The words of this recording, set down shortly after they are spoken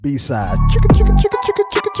B-side.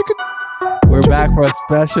 We're back for a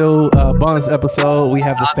special bonus episode. We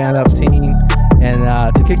have the Fan Ups team.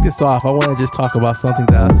 And to kick this off, I want to just talk about something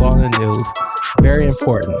that I saw in the news. Very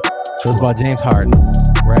important. It was about James Harden,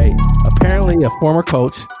 right? Apparently, a former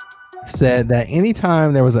coach said that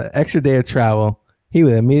anytime there was an extra day of travel, he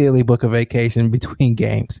would immediately book a vacation between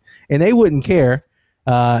games. And they wouldn't care.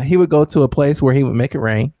 He would go to a place where he would make it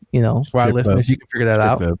rain. You know, for our listeners, you can figure that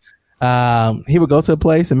out. He would go to a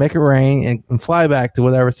place and make it rain and fly back to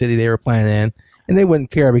whatever city they were playing in. And they wouldn't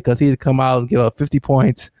care because he'd come out and give up 50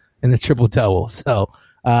 points and the triple-double. So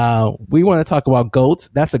we want to talk about GOATs.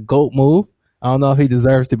 That's a GOAT move. I don't know if he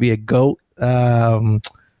deserves to be a GOAT player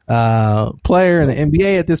in the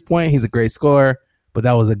NBA at this point. He's a great scorer, but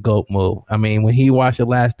that was a GOAT move. I mean, when he watched The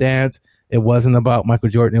Last Dance, it wasn't about Michael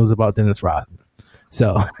Jordan. It was about Dennis Rodman.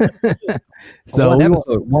 So,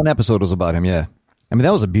 one episode was about him. Yeah. I mean,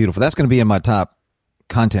 that was that's going to be in my top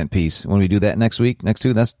content piece when we do that next week.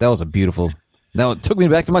 That was a beautiful. That took me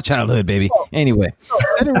back to my childhood, baby. Anyway,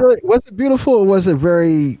 was it beautiful or was it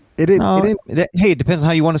very? It didn't. Hey, it depends on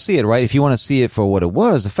how you want to see it, right? If you want to see it for what it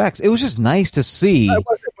was, the facts. It was just nice to see. But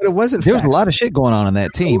it wasn't. There was a lot of shit going on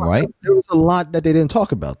that team, right? There was a lot that they didn't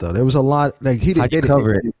talk about, though. There was a lot like he didn't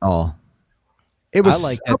cover it all. It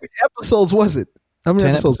was. How many episodes was it? How many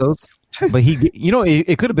 10 episodes? But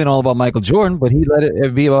it could have been all about Michael Jordan, but he let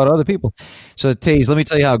it be about other people. So, Taze, let me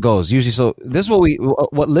tell you how it goes. Usually, so this is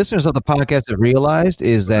what listeners of the podcast have realized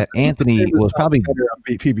is that Anthony was probably on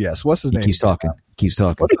PBS. What's his name? Keeps talking.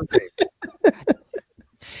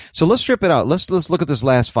 So let's strip it out. Let's look at this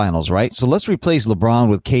last finals, right? So let's replace LeBron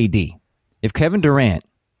with KD. If Kevin Durant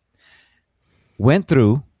went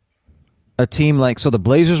through a team so the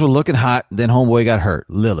Blazers were looking hot, then homeboy got hurt,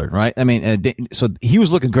 Lillard, right? I mean, so he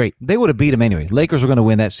was looking great. They would have beat him anyway. Lakers were going to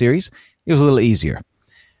win that series. It was a little easier.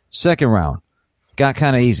 Second round got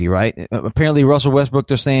kind of easy, right? Apparently Russell Westbrook,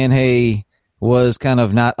 they're saying, hey, was kind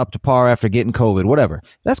of not up to par after getting COVID, whatever.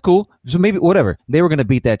 That's cool. So maybe whatever. They were going to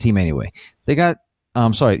beat that team anyway. They got,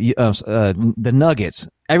 the Nuggets.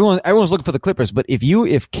 Everyone's looking for the Clippers, but if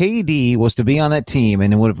KD was to be on that team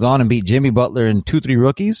and it would have gone and beat Jimmy Butler and 2-3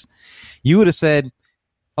 rookies, you would have said,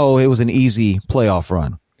 "Oh, it was an easy playoff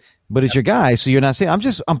run." But it's your guy, so you're not saying. I'm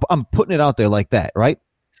putting it out there like that, right?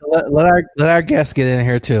 So let our guests get in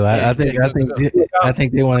here too. I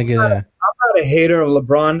think they want to get in. I'm not a hater of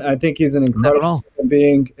LeBron. I think he's an incredible human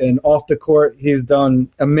being, and off the court, he's done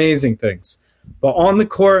amazing things. But on the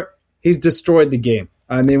court, he's destroyed the game.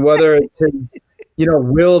 I mean, whether it's his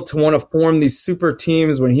will to want to form these super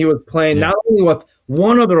teams when he was playing not only with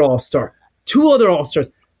one other All-Star, two other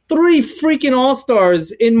All-Stars. 3 freaking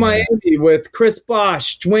All-Stars in Miami with Chris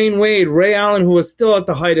Bosh, Dwayne Wade, Ray Allen, who was still at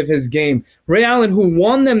the height of his game. Ray Allen, who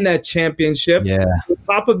won them that championship. Yeah.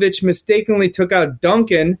 Popovich mistakenly took out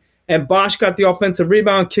Duncan, and Bosh got the offensive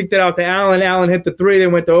rebound, kicked it out to Allen. Allen hit the 3. They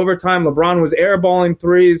went to overtime. LeBron was airballing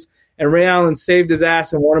threes, and Ray Allen saved his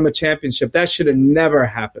ass and won him a championship. That should have never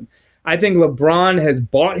happened. I think LeBron has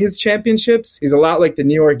bought his championships. He's a lot like the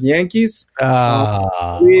New York Yankees.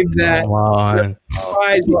 I believe that the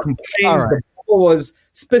ball was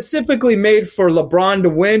specifically made for LeBron to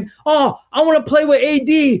win. Oh, I want to play with AD.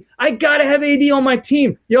 I got to have AD on my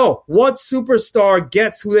team. Yo, what superstar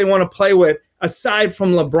gets who they want to play with aside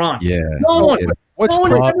from LeBron? Yeah. No one. Paul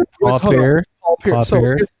Pierce.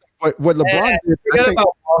 What LeBron did, forget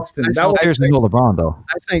about Boston. That was LeBron, though.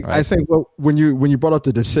 I think when you brought up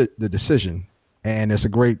the decision, and there's a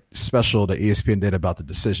great special that ESPN did about the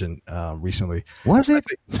decision recently. Was it?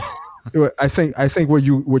 I think what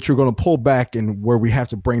you're going to pull back and where we have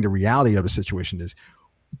to bring the reality of the situation is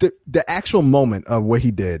the actual moment of what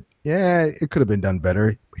he did. Yeah, it could have been done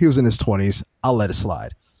better. He was in his 20s. I'll let it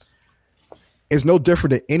slide. It's no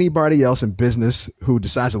different than anybody else in business who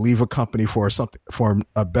decides to leave a company for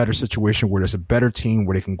a better situation where there's a better team,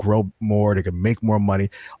 where they can grow more, they can make more money,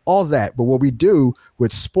 all that. But what we do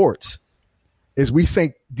with sports is we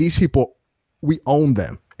think these people, we own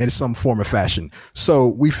them in some form or fashion.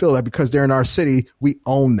 So we feel that because they're in our city, we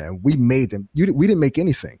own them. We made them. We didn't make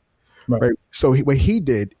anything. Right? So what he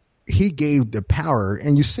did, he gave the power,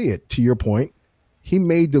 and you see it, to your point, he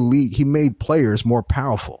made the league, he made players more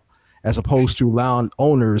powerful, as opposed to allowing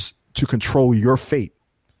owners to control your fate.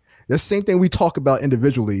 The same thing we talk about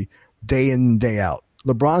individually day in and day out.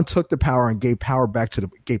 LeBron took the power and gave power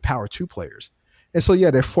to players. And so,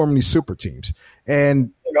 they're forming these super teams.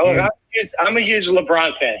 And I'm a huge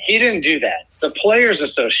LeBron fan. He didn't do that. The Players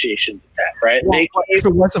Association did that, right? Well, if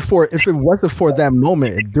it wasn't for that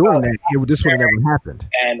moment doing that, this would have never happened.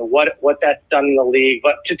 And what that's done in the league.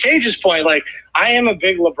 But to Tage's point, I am a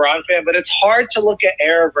big LeBron fan, but it's hard to look at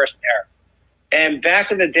era versus era. And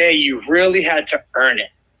back in the day, you really had to earn it.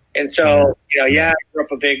 And so, I grew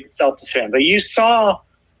up a big Celtics fan, but you saw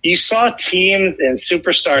teams and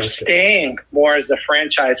superstars staying more as a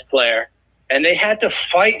franchise player, and they had to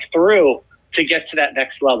fight through to get to that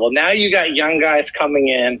next level. Now you got young guys coming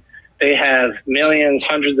in. They have millions,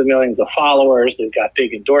 hundreds of millions of followers. They've got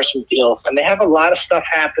big endorsement deals, and they have a lot of stuff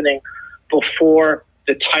happening before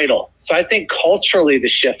the title. So I think culturally the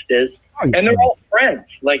shift is, and they're all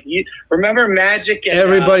friends. Like, you remember Magic and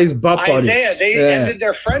everybody's butt buddies. Isaiah, they ended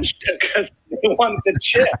their friendship because they won the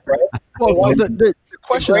chip, right? Well, the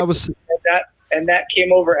question I was and that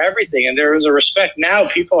came over everything, and there was a respect. Now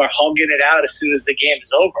people are hugging it out as soon as the game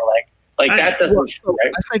is over. Like that doesn't.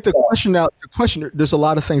 Right? I think the question. There's a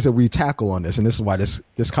lot of things that we tackle on this, and this is why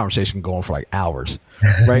this conversation can go on for like hours,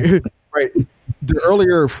 right? Right. The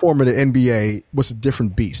earlier form of the NBA was a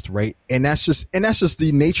different beast, right? And that's just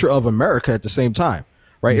the nature of America at the same time,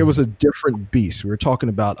 right? It was a different beast. We were talking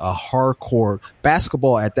about a hardcore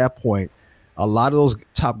basketball at that point. A lot of those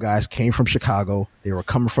top guys came from Chicago. They were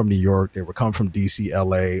coming from New York. They were coming from DC,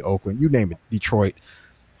 LA, Oakland, you name it, Detroit,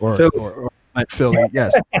 or Philly.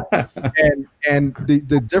 Yes. and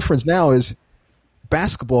the difference now is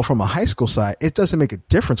basketball from a high school side. It doesn't make a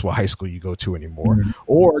difference what high school you go to anymore. Mm-hmm.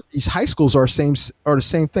 Or these high schools are the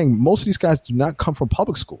same thing. Most of these guys do not come from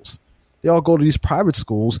public schools. They all go to these private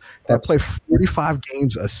schools that play 45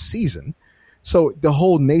 games a season. So the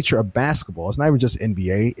whole nature of basketball, it's not even just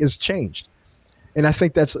NBA, is changed. And I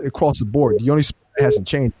think that's across the board. The only sport that hasn't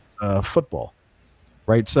changed is football,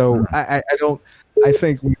 right? So I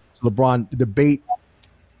think LeBron debate.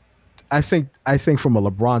 I think from a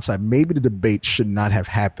LeBron side, maybe the debate should not have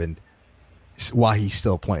happened while he's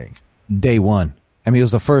still playing. Day one. I mean, it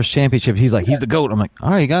was the first championship. He's like, he's the GOAT. I'm like,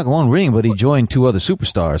 all right, he got one ring, but he joined two other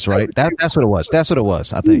superstars, right? That's what it was. That's what it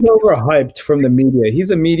was, I think. He's overhyped from the media.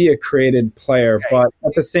 He's a media-created player, but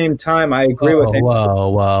at the same time, I agree with him.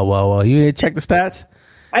 Whoa. You didn't check the stats?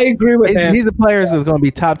 I agree with him. He's a player who's going to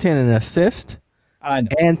be top 10 in assists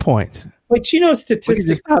and points. But statistics. You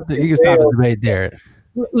can stop the debate there.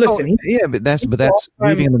 Listen, but that's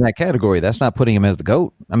leaving him in that category. That's not putting him as the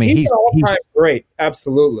GOAT. I mean, he's all-time great,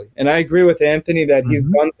 absolutely. And I agree with Anthony that he's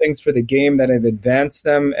done things for the game that have advanced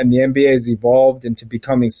them, and the NBA has evolved into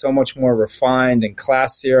becoming so much more refined and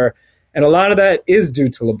classier. And a lot of that is due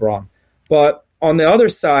to LeBron. But on the other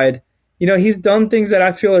side, he's done things that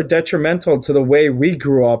I feel are detrimental to the way we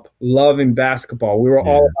grew up loving basketball. We were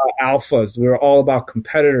all about alphas. We were all about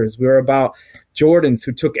competitors. We were about Jordans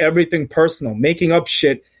who took everything personal, making up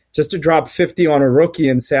shit just to drop 50 on a rookie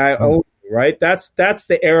and say, I own you, right? That's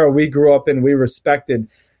the era we grew up in. We respected.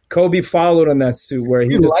 Kobe followed in that suit where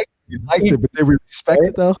he liked it, but they respect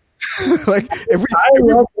it though. I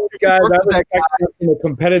love those guys. I respect them from a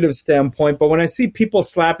competitive standpoint, but when I see people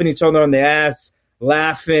slapping each other on the ass,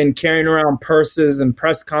 laughing, carrying around purses and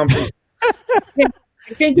press conferences, you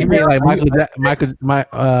mean like Dwight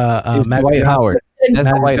Howard?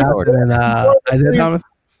 That's Dwight Howard and Isaiah Thomas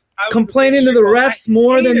complaining to the refs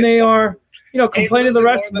more than they are, complaining to the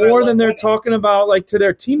refs more than they're talking about like to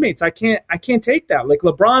their teammates. I can't take that. Like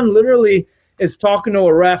LeBron literally is talking to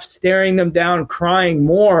a ref, staring them down, crying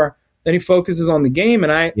more than he focuses on the game.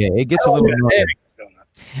 And it gets a little more.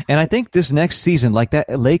 And I think this next season, like that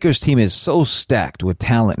Lakers team is so stacked with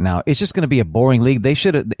talent now. It's just going to be a boring league. The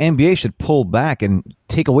NBA should pull back and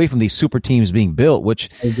take away from these super teams being built, which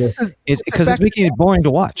is because it's making it boring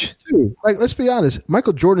to watch. Like, let's be honest.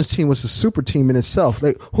 Michael Jordan's team was a super team in itself.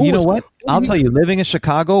 Like, I'll tell you, living in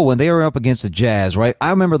Chicago, when they were up against the Jazz, right? I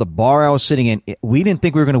remember the bar I was sitting in. We didn't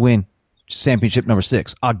think we were going to win championship number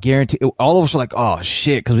 6. I guarantee all of us were like, oh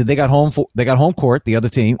shit, because they got home court, the other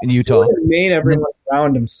team in Utah. He made everyone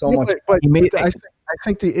around him so much. I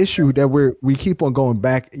think the issue that we keep on going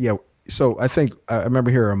back. Yeah. So I think I remember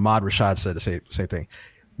hearing Ahmad Rashad said the same thing.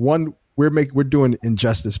 One, we're doing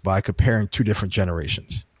injustice by comparing two different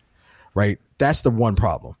generations, right? That's the one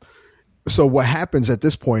problem. So what happens at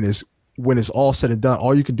this point is when it's all said and done,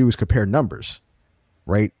 all you can do is compare numbers,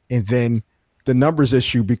 right? And then the numbers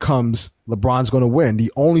issue becomes LeBron's going to win.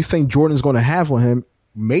 The only thing Jordan's going to have on him,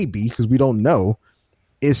 maybe, because we don't know,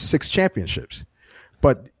 is 6 championships.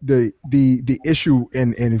 But the issue,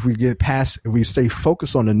 and if we stay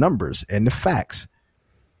focused on the numbers and the facts,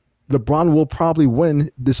 LeBron will probably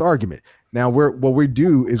win this argument. Now, what we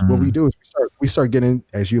do is we start getting,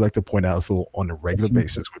 as you like to point out, on a regular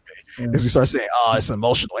basis with me, is we start saying, "Oh, it's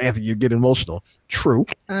emotional, Anthony. You get emotional." True,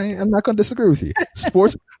 I'm not going to disagree with you.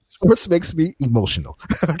 Sports makes me emotional.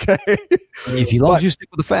 Okay, if you stick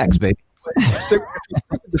with the facts, baby. Stick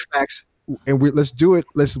with the facts. let's do it.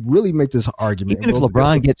 Let's really make this argument. Even if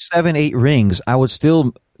LeBron gets 7-8 rings, I would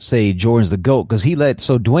still say Jordan's the GOAT because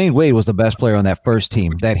Dwayne Wade was the best player on that first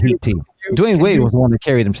team, that Heat team. Dwayne Wade was the one that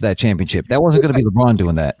carried him to that championship. That wasn't going to be LeBron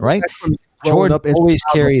doing that, right? Jordan always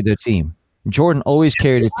carried the team. Jordan always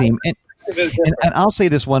carried his team. And I'll say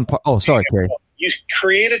this one part. Oh, sorry, Kerry. You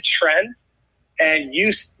create a trend and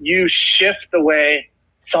you shift the way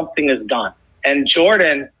something is done. And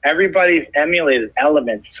Jordan, everybody's emulated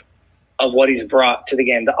elements of what he's brought to the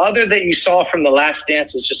game. The other that you saw from The Last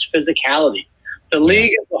Dance was just physicality. The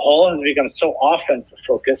league as a whole has become so offensive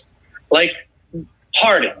focused. Like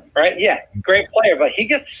Harden, right? Yeah, great player, but he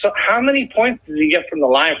gets how many points does he get from the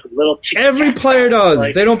line for little team? Every player does.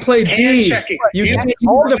 Like, they don't play D. You can't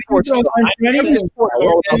all the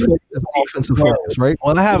offensive focus, right?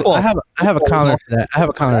 Well, I have a counter to that. I have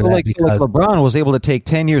a counter to that because LeBron was able to take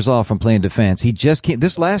 10 years off from playing defense. He just can't.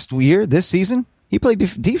 This season, he played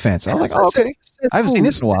defense. I was like, okay. I haven't seen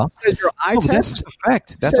this in a while. That's a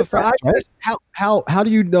fact. That's a fact. Right? How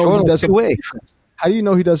do you know he doesn't play defense? How do you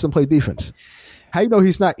know he doesn't play defense? How do you know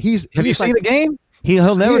he's not? Have you seen the game?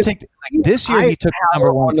 He'll never take this year. He took the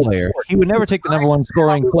number one player. He would never take the number one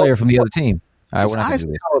scoring player from the other team. All right, we're not going to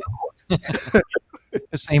do this.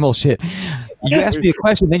 The same old shit. You ask me a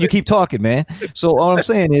question, then you keep talking, man. So all I'm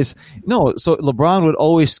saying is, no. So LeBron would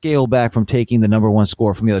always scale back from taking the number one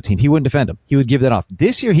score from the other team. He wouldn't defend him. He would give that off.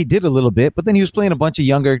 This year he did a little bit, but then he was playing a bunch of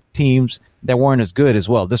younger teams that weren't as good as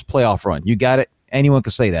well. This playoff run, you got it. Anyone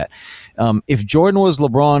could say that. If Jordan was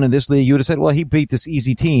LeBron in this league, you would have said, well, he beat this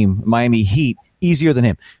easy team, Miami Heat, easier than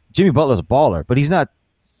him. Jimmy Butler's a baller, but he's not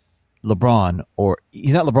LeBron, or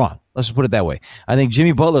he's not LeBron. Let's just put it that way. I think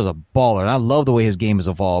Jimmy Butler's a baller, and I love the way his game has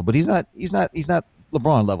evolved, but he's not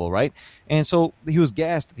LeBron level, right? And so he was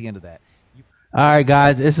gassed at the end of that. All right,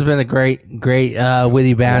 guys, this has been a great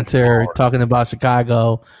witty banter talking about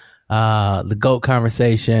Chicago, the GOAT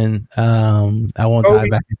conversation. I won't dive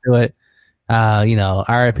back into it.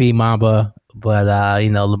 RIP Mamba, but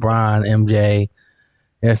LeBron, MJ.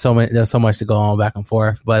 There's so much to go on back and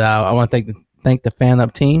forth. But I want to thank the Fan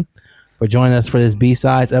Up team for joining us for this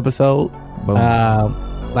B-Sides episode.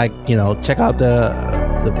 Check out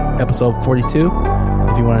the episode 42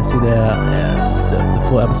 if you want to see the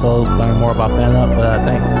full episode, learn more about Fan Up.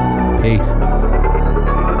 Thanks. Peace.